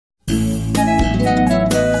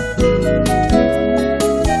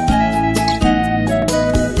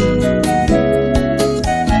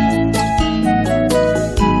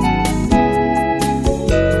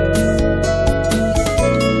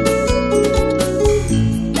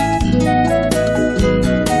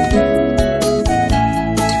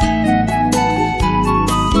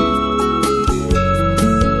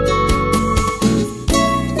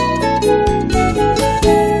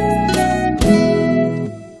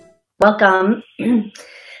Welcome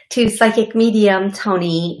to Psychic Medium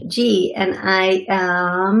Toni G, and I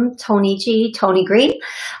am Toni G, Toni Green.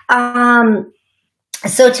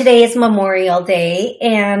 So today is Memorial Day,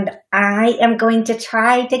 and I am going to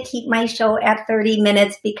try to keep my show at 30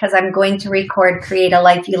 minutes because I'm going to record Create a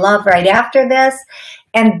Life You Love right after this.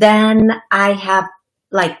 And then I have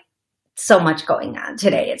like so much going on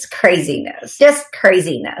today. It's craziness, just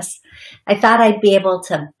craziness. I thought I'd be able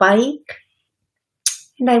to bike,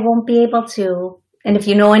 and I won't be able to. And if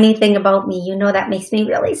you know anything about me, you know that makes me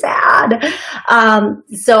really sad.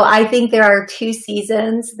 So I think there are two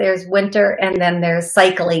seasons. There's winter and then there's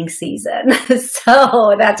cycling season.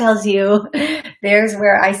 So that tells you there's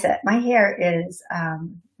where I sit. My hair is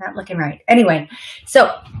not looking right. Anyway,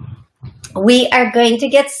 so we are going to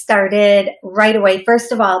get started right away.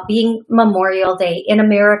 First of all, being Memorial Day in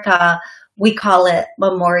America, we call it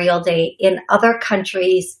Memorial Day. In other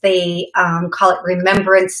countries, they call it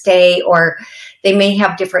Remembrance Day, or they may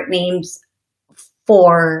have different names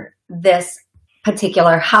for this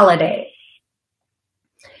particular holiday.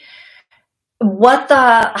 What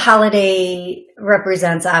the holiday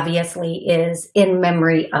represents, obviously, is in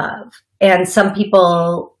memory of. And some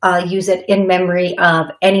people use it in memory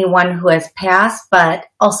of anyone who has passed, but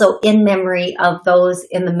also in memory of those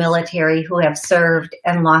in the military who have served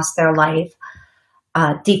and lost their life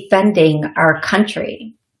defending our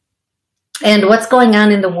country. And what's going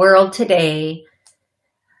on in the world today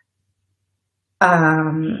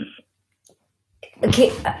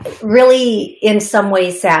really in some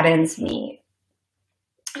ways saddens me,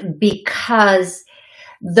 because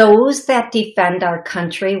those that defend our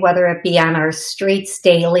country, whether it be on our streets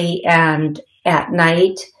daily and at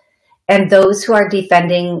night, and those who are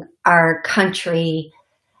defending our country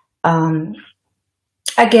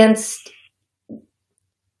against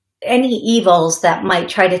any evils that might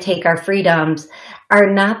try to take our freedoms,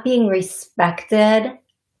 are not being respected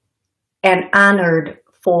and honored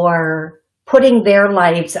for putting their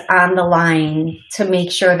lives on the line to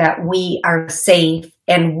make sure that we are safe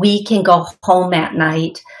and we can go home at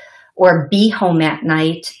night, or be home at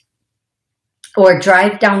night, or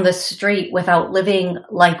drive down the street without living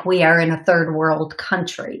like we are in a third world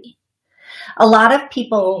country. A lot of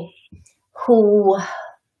people who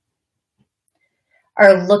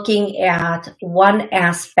are looking at one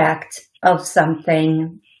aspect of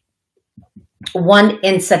something, one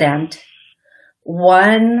incident,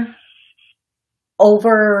 one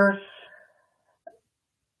over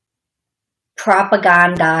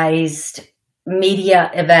propagandized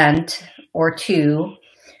media event or two,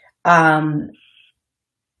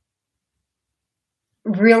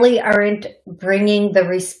 really aren't bringing the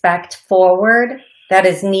respect forward that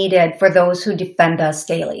is needed for those who defend us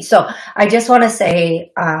daily. So I just want to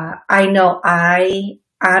say, I know I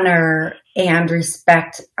honor and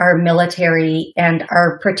respect our military and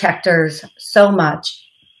our protectors so much.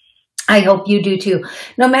 I hope you do too.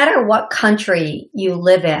 No matter what country you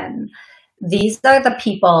live in, these are the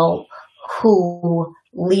people who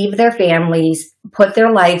leave their families, put their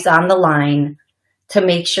lives on the line to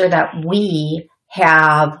make sure that we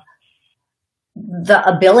have the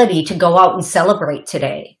ability to go out and celebrate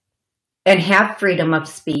today and have freedom of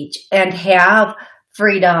speech and have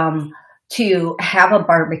freedom to have a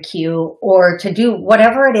barbecue or to do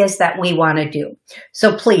whatever it is that we want to do.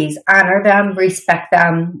 So please honor them, respect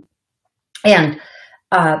them. And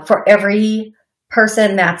for every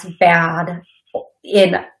person that's bad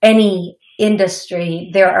in any industry,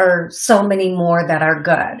 there are so many more that are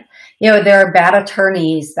good. You know, there are bad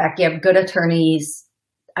attorneys that give good attorneys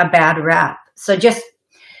a bad rep. So just,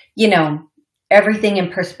 you know, everything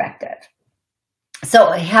in perspective.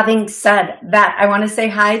 So having said that, I want to say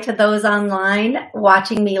hi to those online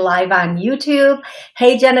watching me live on YouTube.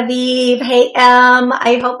 Hey, Genevieve. Hey, Em.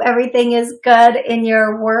 I hope everything is good in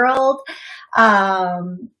your world.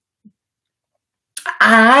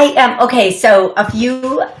 Okay, so a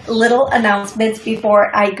few little announcements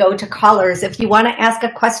before I go to callers. If you want to ask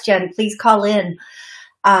a question, please call in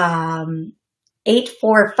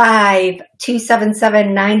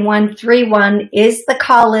 845-277-9131 is the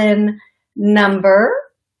call-in number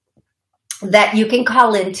that you can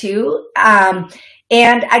call into. And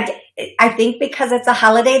I think because it's a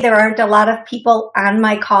holiday, there aren't a lot of people on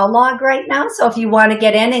my call log right now. So if you want to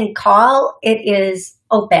get in and call, it is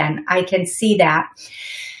open. I can see that.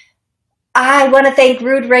 I want to thank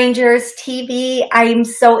Rude Rangers TV. I'm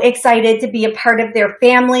so excited to be a part of their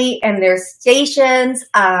family and their stations,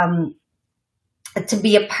 to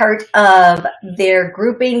be a part of their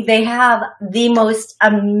grouping. They have the most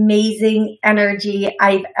amazing energy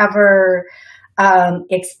I've ever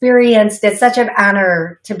experienced. It's such an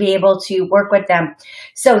honor to be able to work with them.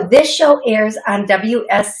 So this show airs on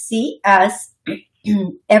WSCS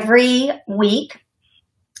every week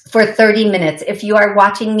for 30 minutes. If you are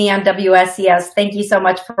watching me on WSCS, thank you so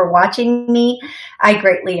much for watching me. I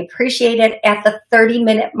greatly appreciate it. At the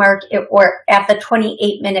 30-minute mark or at the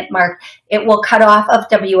 28-minute mark, it will cut off of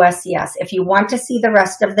WSCS. If you want to see the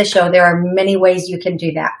rest of the show, there are many ways you can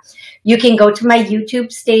do that. You can go to my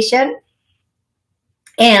YouTube station.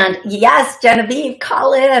 And yes, Genevieve,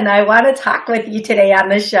 call in. I want to talk with you today on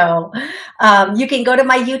the show. You can go to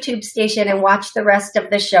my YouTube station and watch the rest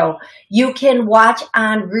of the show. You can watch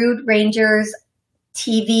on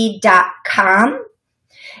ruderangerstv.com,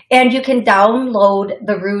 and you can download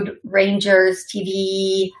the Rude Rangers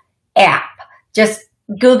TV app. Just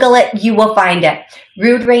Google it, you will find it.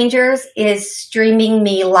 Rude Rangers is streaming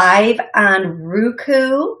me live on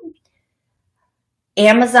Roku,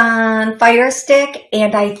 Amazon Fire Stick,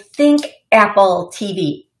 and I think Apple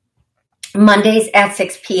TV, Mondays at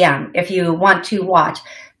 6 p.m. if you want to watch.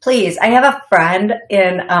 Please, I have a friend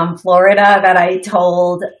in Florida that I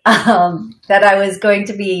told that I was going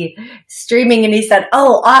to be streaming, and he said,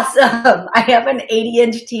 oh, awesome, I have an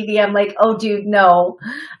 80-inch TV. I'm like, oh, dude, no,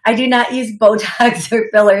 I do not use Botox or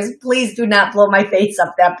fillers. Please do not blow my face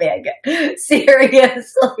up that big.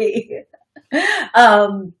 Seriously.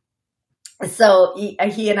 So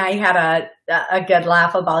he and I had a good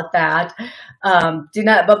laugh about that.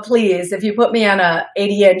 But please, if you put me on a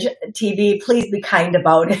 80-inch TV, please be kind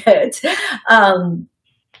about it.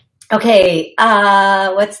 Okay.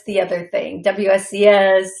 What's the other thing?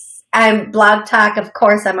 WSCS. I'm Blog Talk. Of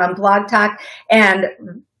course, I'm on Blog Talk, and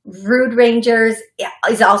Rude Rangers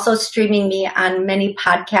is also streaming me on many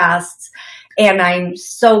podcasts, and I'm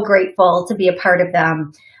so grateful to be a part of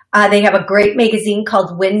them. They have a great magazine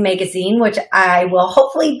called Win Magazine, which I will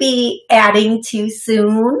hopefully be adding to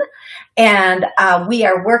soon. And we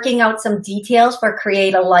are working out some details for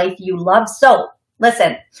Create a Life You Love. So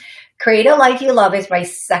listen, Create a Life You Love is my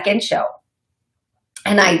second show.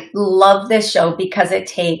 And I love this show because it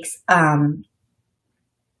takes,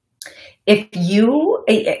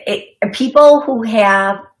 people who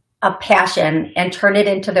have a passion and turn it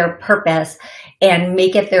into their purpose and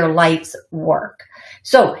make it their life's work.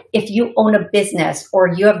 So if you own a business or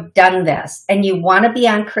you have done this and you want to be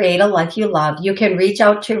on Create a Life You Love, you can reach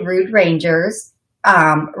out to Rude Rangers,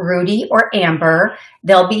 Rudy or Amber.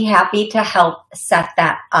 They'll be happy to help set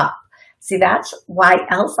that up. See, that's why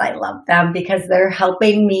else I love them, because they're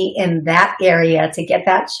helping me in that area to get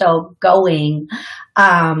that show going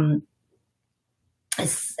in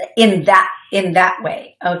that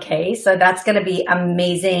way. Okay, so that's going to be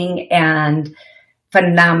amazing and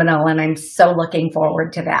phenomenal, and I'm so looking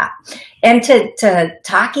forward to that. And to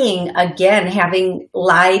talking again, having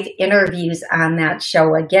live interviews on that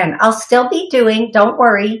show again. I'll still be doing, don't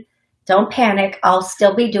worry, don't panic, I'll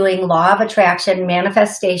still be doing Law of Attraction,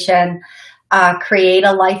 Manifestation, Create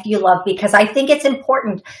a Life You Love, because I think it's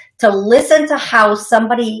important to listen to how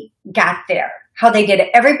somebody got there, how they did it.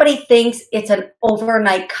 Everybody thinks it's an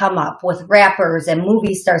overnight come up with rappers and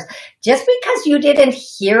movie stars. Just because you didn't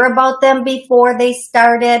hear about them before they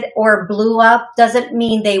started or blew up doesn't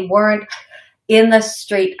mean they weren't in the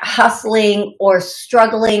street hustling or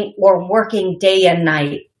struggling or working day and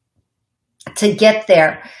night to get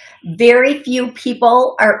there. Very few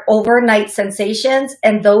people are overnight sensations,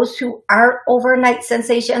 and those who are overnight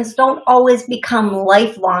sensations don't always become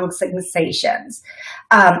lifelong sensations.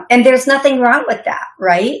 And there's nothing wrong with that,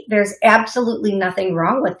 right? There's absolutely nothing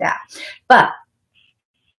wrong with that. But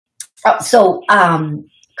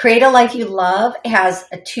Create a Life You Love has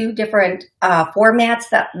two different formats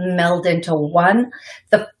that meld into one.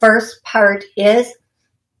 The first part is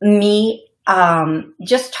me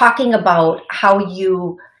just talking about how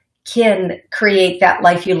you can create that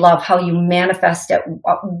life you love, how you manifest it,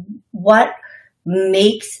 what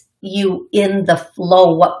makes you in the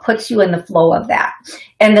flow, what puts you in the flow of that.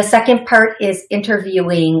 And the second part is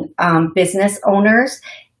interviewing business owners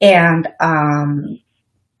and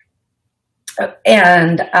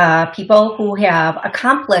people who have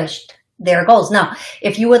accomplished their goals. Now,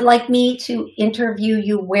 if you would like me to interview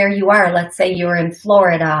you where you are, let's say you're in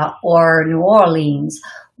Florida or New Orleans,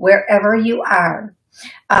 wherever you are,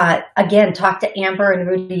 again, talk to Amber and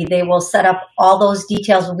Rudy. They will set up all those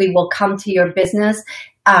details. We will come to your business,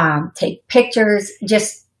 take pictures,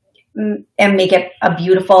 and make it a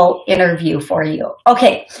beautiful interview for you.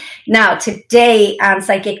 Okay, now today on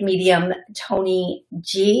Psychic Medium Toni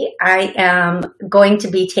G, I am going to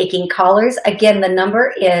be taking callers. Again, the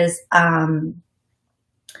number is, let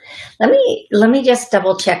me just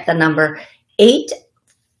double check the number, 8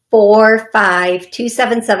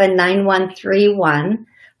 845-277-9131.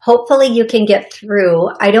 Hopefully you can get through.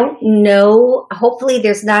 I don't know. Hopefully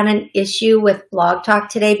there's not an issue with Blog Talk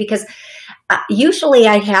today, because usually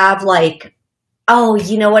I have like, oh,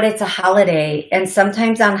 you know what? It's a holiday. And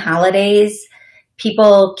sometimes on holidays,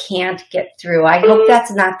 people can't get through. I hope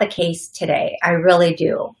that's not the case today. I really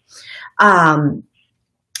do.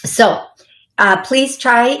 Please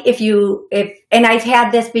try and I've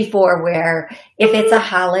had this before where if it's a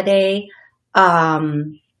holiday,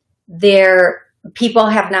 people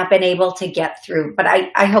have not been able to get through, but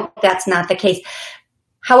I hope that's not the case.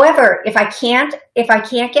 However, if I can't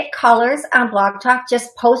get callers on Blog Talk,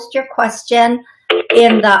 just post your question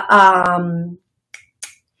in the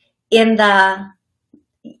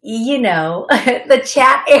the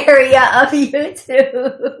chat area of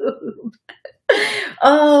YouTube.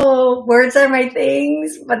 Oh, words are my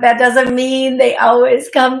things, but that doesn't mean they always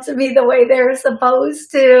come to me the way they're supposed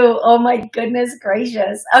to. Oh my goodness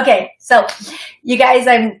gracious. Okay, so you guys,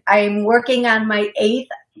 I'm working on my 8th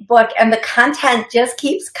book, and the content just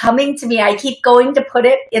keeps coming to me. I keep going to put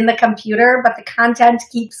it in the computer, but the content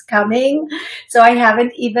keeps coming. So I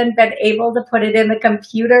haven't even been able to put it in the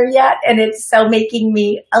computer yet. And it's so making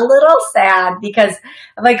me a little sad, because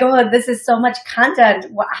I'm like, oh, this is so much content.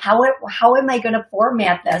 How am I going to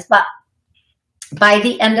format this? But by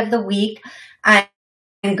the end of the week, I'm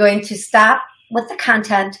going to stop with the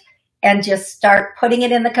content and just start putting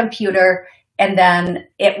it in the computer, and then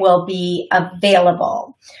it will be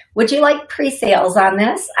available. Would you like pre-sales on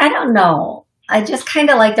this? I don't know. I just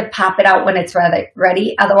kind of like to pop it out when it's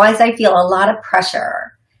ready. Otherwise, I feel a lot of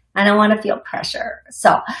pressure. I don't want to feel pressure.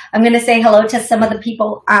 So I'm going to say hello to some of the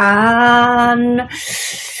people on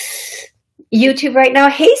YouTube right now.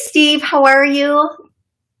 Hey, Steve, how are you?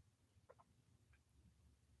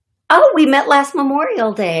 Oh, we met last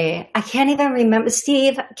Memorial Day. I can't even remember.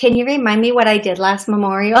 Steve, can you remind me what I did last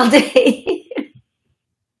Memorial Day?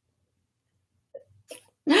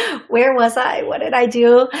 Where was I? What did I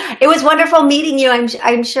do? It was wonderful meeting you.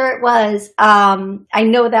 I'm sure it was. I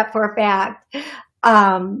know that for a fact.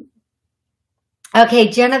 Okay,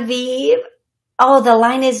 Genevieve. Oh, the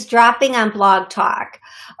line is dropping on Blog Talk.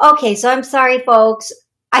 Okay, so I'm sorry, folks.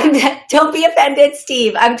 Don't be offended,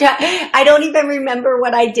 Steve. I don't even remember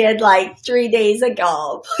what I did like 3 days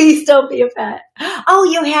ago. Please don't be offended. Oh,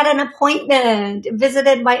 you had an appointment,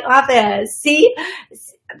 visited my office. See,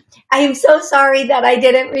 I am so sorry that I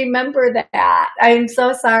didn't remember that. I'm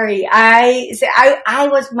so sorry. My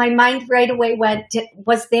mind right away went to,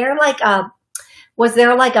 was there like a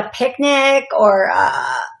picnic or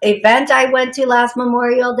event I went to last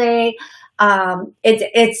Memorial Day?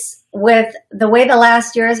 It's with the way the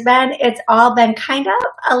last year has been, it's all been kind of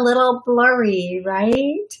a little blurry,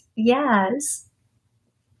 right? Yes.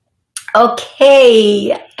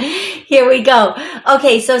 Okay, here we go.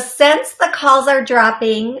 Okay, so since the calls are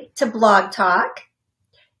dropping to Blog Talk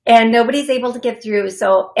and nobody's able to get through,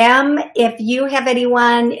 so M, if you have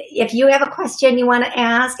a question you want to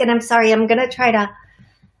ask, and I'm sorry, I'm going to try to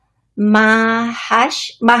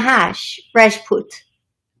Mahash Rajput,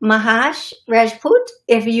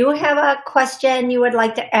 if you have a question you would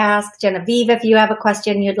like to ask, Genevieve, if you have a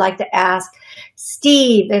question you'd like to ask,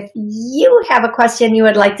 Steve, if you have a question you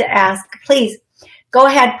would like to ask, please go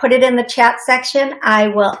ahead, put it in the chat section. I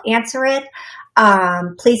will answer it.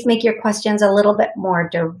 Please make your questions a little bit more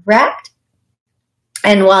direct.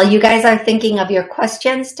 And while you guys are thinking of your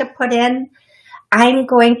questions to put in, I'm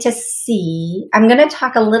going to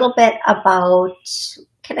talk a little bit about,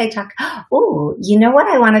 oh, you know what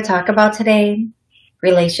I want to talk about today?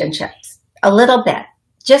 Relationships. A little bit.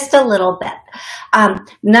 Just a little bit.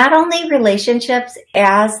 Not only relationships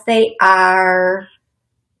as they are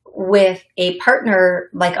with a partner,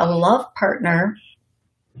 like a love partner,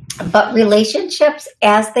 but relationships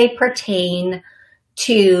as they pertain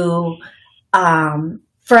to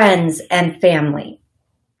friends and family.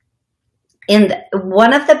 And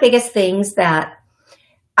one of the biggest things that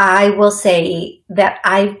I will say that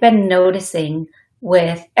I've been noticing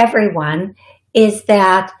with everyone is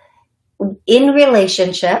that with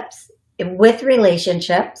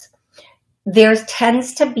relationships, there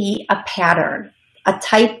tends to be a pattern, a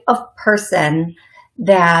type of person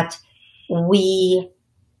that we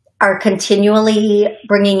are continually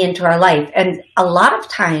bringing into our life. And a lot of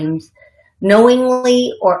times,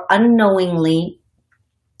 knowingly or unknowingly,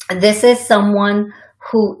 this is someone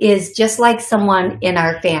who is just like someone in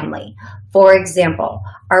our family. For example,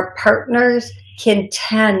 our partners can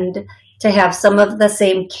tend to have some of the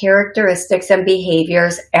same characteristics and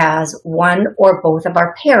behaviors as one or both of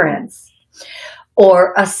our parents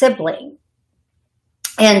or a sibling.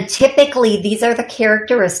 And typically, these are the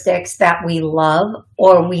characteristics that we love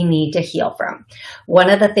or we need to heal from. One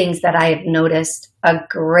of the things that I have noticed a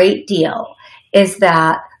great deal is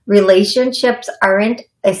that relationships aren't,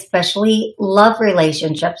 especially love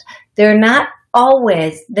relationships, they're not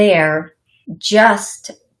always there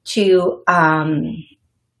just to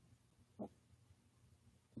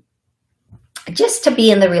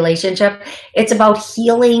be in the relationship. It's about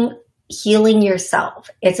healing yourself.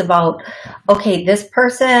 It's about, okay, this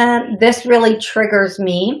person, this really triggers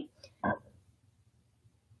me.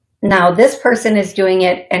 Now this person is doing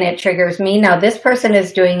it and it triggers me. Now this person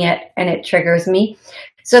is doing it and it triggers me.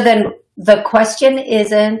 So then the question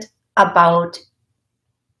isn't about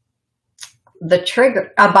the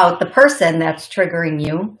trigger, about the person that's triggering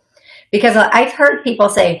you. Because I've heard people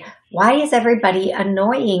say, why is everybody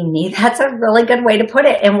annoying me? That's a really good way to put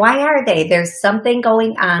it. And why are they? There's something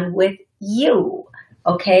going on with you.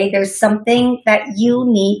 Okay. There's something that you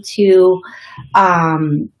need to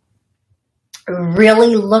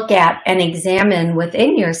really look at and examine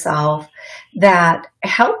within yourself that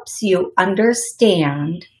helps you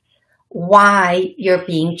understand why you're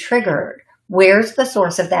being triggered. Where's the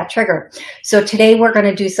source of that trigger? So today we're going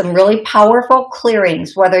to do some really powerful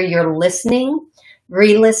clearings, whether you're listening,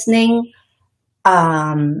 re-listening,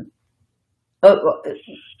 no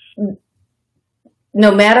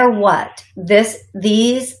matter what,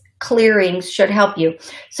 these clearings should help you.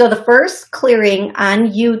 So the first clearing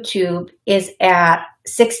on YouTube is at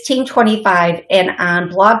 1625, and on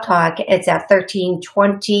Blog Talk, it's at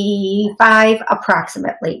 1325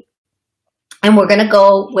 approximately. And we're going to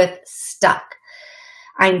go with stuck.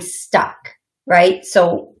 I'm stuck, right?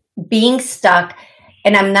 So being stuck,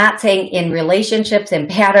 and I'm not saying in relationships and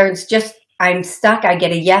patterns, just I'm stuck. I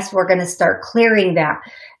get a yes. We're going to start clearing that.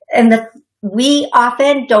 And we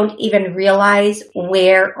often don't even realize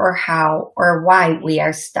where or how or why we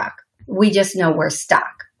are stuck. We just know we're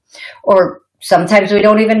stuck. Or sometimes we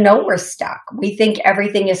don't even know we're stuck. We think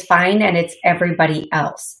everything is fine and it's everybody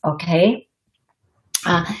else. Okay.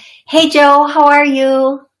 Hey, Joe, how are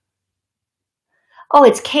you? Oh,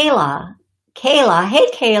 it's Kayla. Kayla. Hey,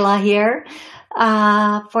 Kayla here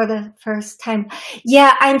for the first time.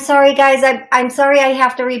 Yeah, I'm sorry, guys. I'm sorry I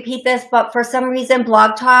have to repeat this, but for some reason,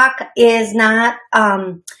 Blog Talk is not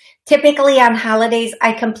typically on holidays.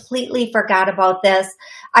 I completely forgot about this.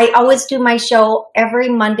 I always do my show every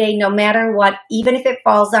Monday, no matter what, even if it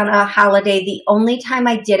falls on a holiday. The only time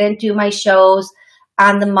I didn't do my shows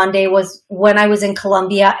on the Monday was when I was in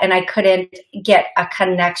Colombia and I couldn't get a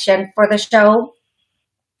connection for the show.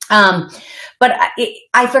 But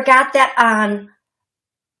I forgot that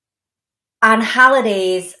on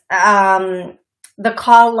holidays, the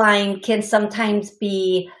call line can sometimes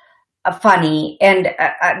be funny, and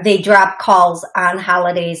they drop calls on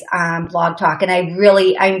holidays on Blog Talk. And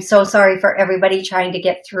I'm so sorry for everybody trying to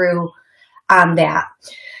get through on that.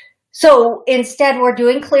 So instead, we're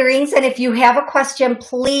doing clearings. And if you have a question,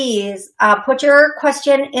 please put your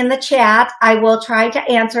question in the chat. I will try to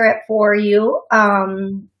answer it for you.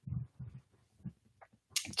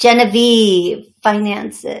 Genevieve,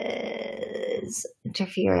 finances,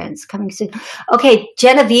 interference, coming soon. Okay,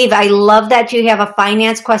 Genevieve, I love that you have a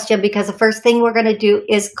finance question, because the first thing we're going to do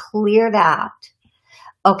is clear that.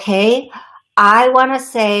 Okay, I want to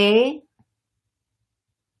say,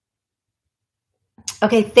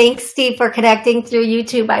 okay, thanks, Steve, for connecting through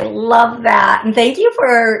YouTube. I love that. And thank you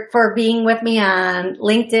for being with me on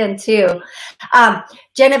LinkedIn too.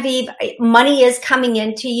 Genevieve, money is coming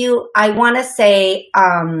into you. I want to say,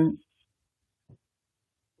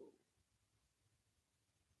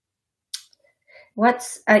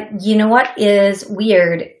 you know what is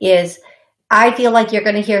weird is I feel like you're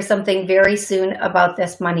going to hear something very soon about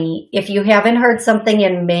this money. If you haven't heard something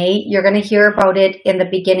in May, you're going to hear about it in the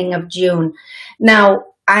beginning of June. Now,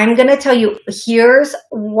 I'm going to tell you, here's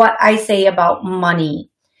what I say about money.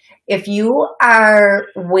 If you are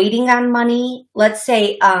waiting on money, let's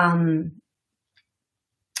say,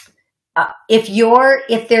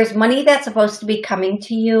 if there's money that's supposed to be coming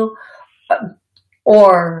to you,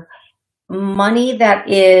 or money that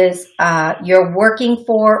is you're working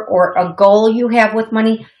for, or a goal you have with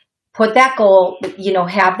money, put that goal,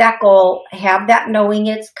 have that goal, have that knowing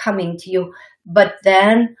it's coming to you, but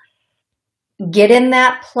then get in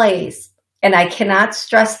that place. And I cannot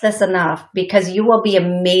stress this enough, because you will be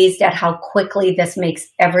amazed at how quickly this makes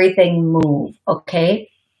everything move. Okay.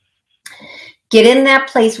 Get in that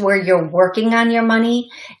place where you're working on your money.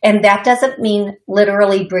 And that doesn't mean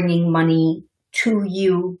literally bringing money to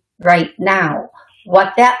you right now.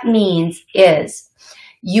 What that means is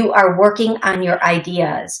you are working on your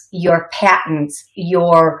ideas, your patents,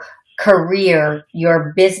 your career,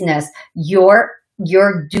 your business, you're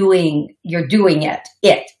doing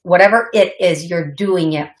it, whatever it is, you're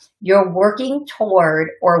doing it. You're working toward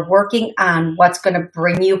or working on what's going to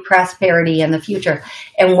bring you prosperity in the future.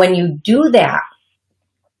 And when you do that,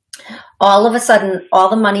 all of a sudden, all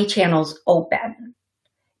the money channels open.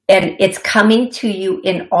 And it's coming to you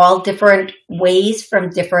in all different ways from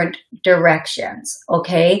different directions,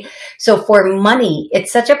 okay? So for money,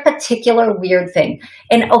 it's such a particular weird thing.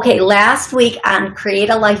 And okay, last week on Create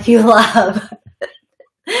a Life You Love,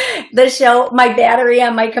 the show, my battery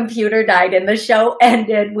on my computer died, and the show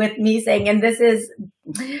ended with me saying, and this is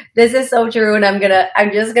so true, and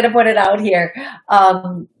I'm just gonna put it out here.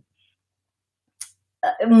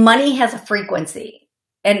 Money has a frequency.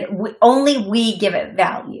 And only we give it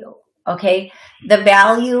value, okay? The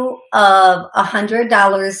value of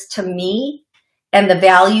 $100 to me and the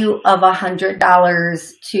value of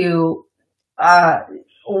 $100 to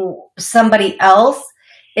somebody else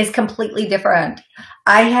is completely different.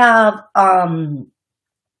 I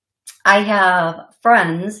have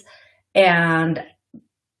friends and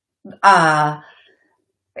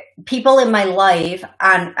people in my life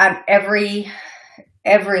on every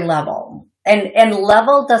level. And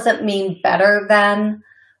level doesn't mean better than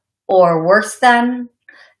or worse than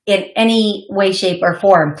in any way, shape, or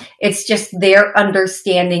form. It's just their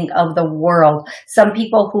understanding of the world. Some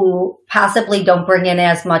people who possibly don't bring in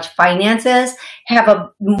as much finances have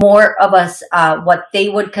more of what they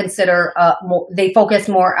would consider, they focus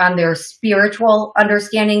more on their spiritual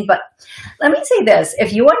understanding. But let me say this,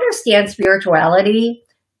 if you understand spirituality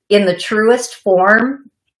in the truest form,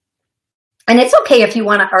 and it's okay if you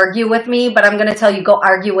want to argue with me, but I'm going to tell you, go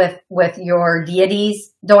argue with your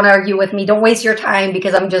deities. Don't argue with me. Don't waste your time,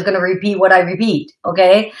 because I'm just going to repeat what I repeat,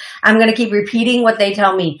 okay? I'm going to keep repeating what they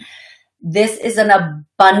tell me. This is an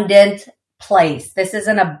abundant place. This is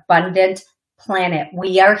an abundant planet.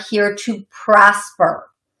 We are here to prosper.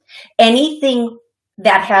 Anything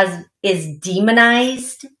that is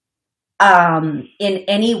demonized in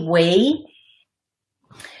any way,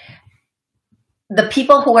 the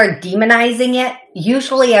people who are demonizing it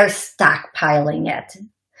usually are stockpiling it.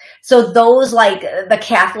 So those like the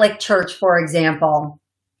Catholic Church, for example,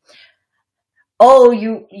 oh,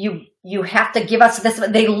 you have to give us this.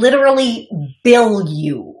 They literally bill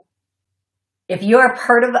you. If you're a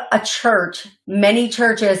part of a church, many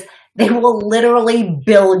churches, they will literally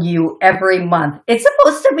bill you every month. It's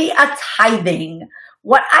supposed to be a tithing.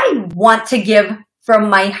 What I want to give from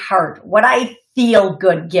my heart, what I feel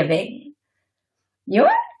good giving. You're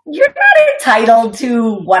not entitled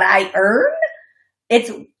to what I earn.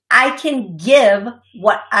 I can give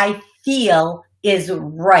what I feel is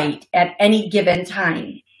right at any given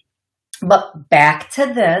time. But back to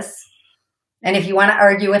this, and if you want to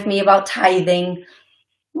argue with me about tithing,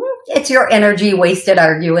 it's your energy wasted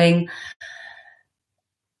arguing.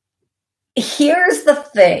 Here's the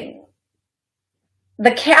thing.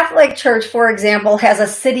 The Catholic Church, for example, has a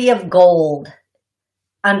city of gold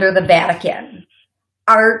under the Vatican.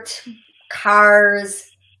 Art, cars,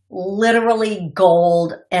 literally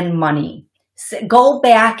gold and money. Go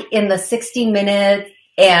back in the 60 Minutes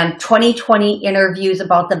and 2020 interviews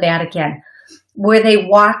about the Vatican, where they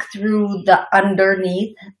walk through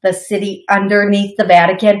the city underneath the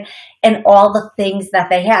Vatican and all the things that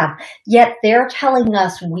they have. Yet they're telling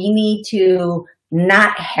us we need to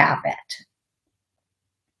not have it.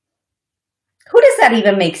 Who does that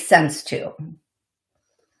even make sense to?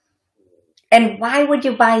 And why would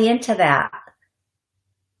you buy into that?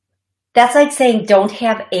 That's like saying don't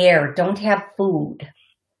have air, don't have food.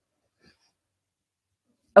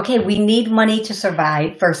 Okay, we need money to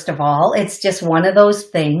survive, first of all. It's just one of those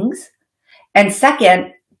things. And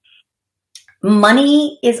second,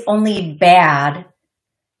 money is only bad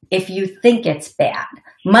if you think it's bad.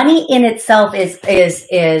 Money in itself is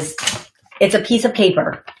it's a piece of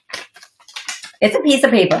paper. It's a piece of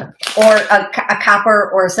paper, or a copper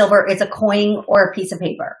or a silver. It's a coin or a piece of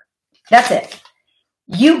paper. That's it.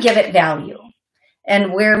 You give it value.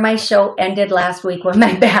 And where my show ended last week when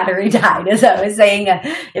my battery died, as I was saying,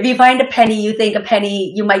 if you find a penny,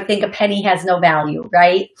 you might think a penny has no value,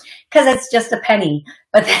 right? Because it's just a penny.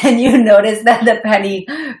 But then you notice that the penny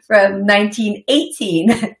from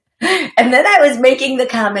 1918, and then I was making the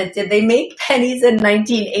comment, did they make pennies in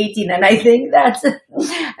 1918? And I think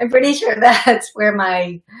I'm pretty sure that's where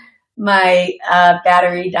my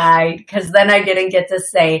battery died, because then I didn't get to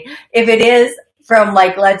say, if it is from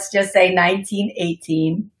like, let's just say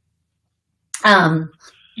 1918,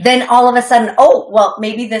 then all of a sudden, oh, well,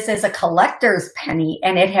 maybe this is a collector's penny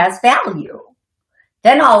and it has value.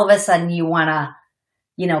 Then all of a sudden you want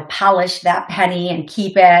polish that penny and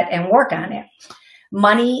keep it and work on it.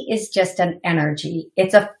 Money is just an energy.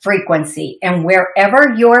 It's a frequency. And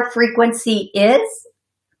wherever your frequency is,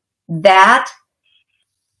 that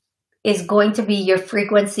is going to be your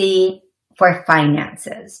frequency for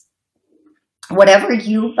finances. Whatever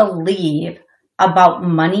you believe about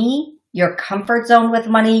money, your comfort zone with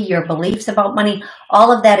money, your beliefs about money,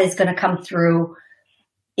 all of that is going to come through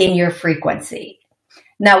in your frequency.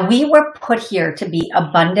 Now, we were put here to be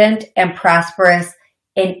abundant and prosperous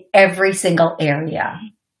in every single area,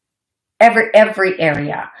 every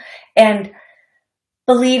area. And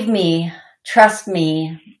believe me, trust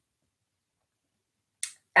me,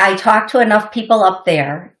 I talk to enough people up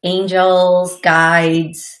there, angels,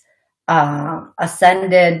 guides,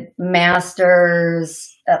 ascended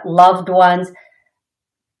masters, loved ones.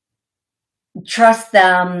 Trust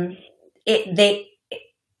them.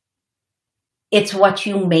 It's what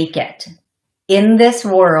you make it. In this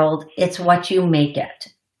world, it's what you make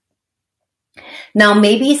it. Now,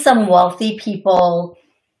 maybe some wealthy people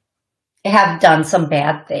have done some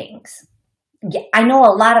bad things. I know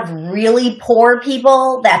a lot of really poor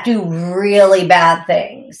people that do really bad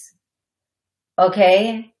things.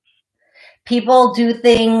 Okay? People do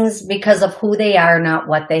things because of who they are, not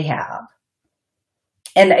what they have.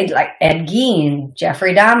 And like Ed Gein,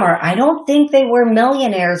 Jeffrey Dahmer, I don't think they were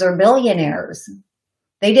millionaires or billionaires.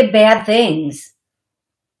 They did bad things.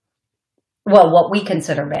 Well, what we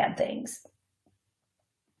consider bad things.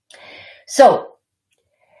 So,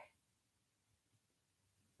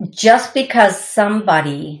 just because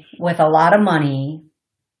somebody with a lot of money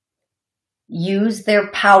used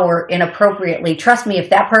their power inappropriately, trust me, if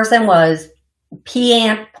that person was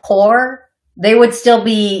peant poor, they would still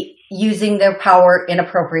be using their power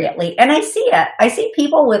inappropriately. And I see it. I see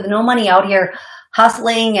people with no money out here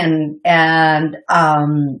hustling and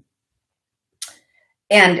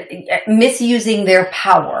misusing their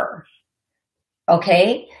power.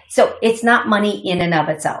 Okay? So it's not money in and of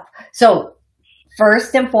itself. So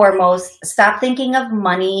first and foremost, stop thinking of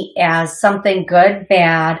money as something good,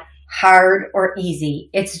 bad, hard, or easy.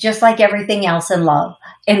 It's just like everything else in love,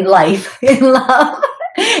 in life, in love.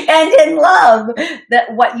 And in love,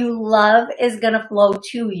 that what you love is going to flow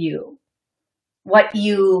to you. What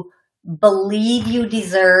you believe you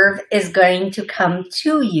deserve is going to come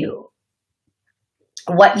to you.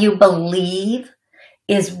 What you believe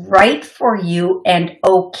is right for you and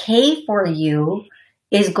okay for you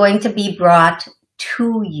is going to be brought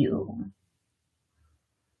to you.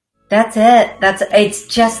 That's it. It's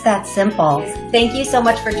just that simple. Thank you so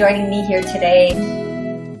much for joining me here today.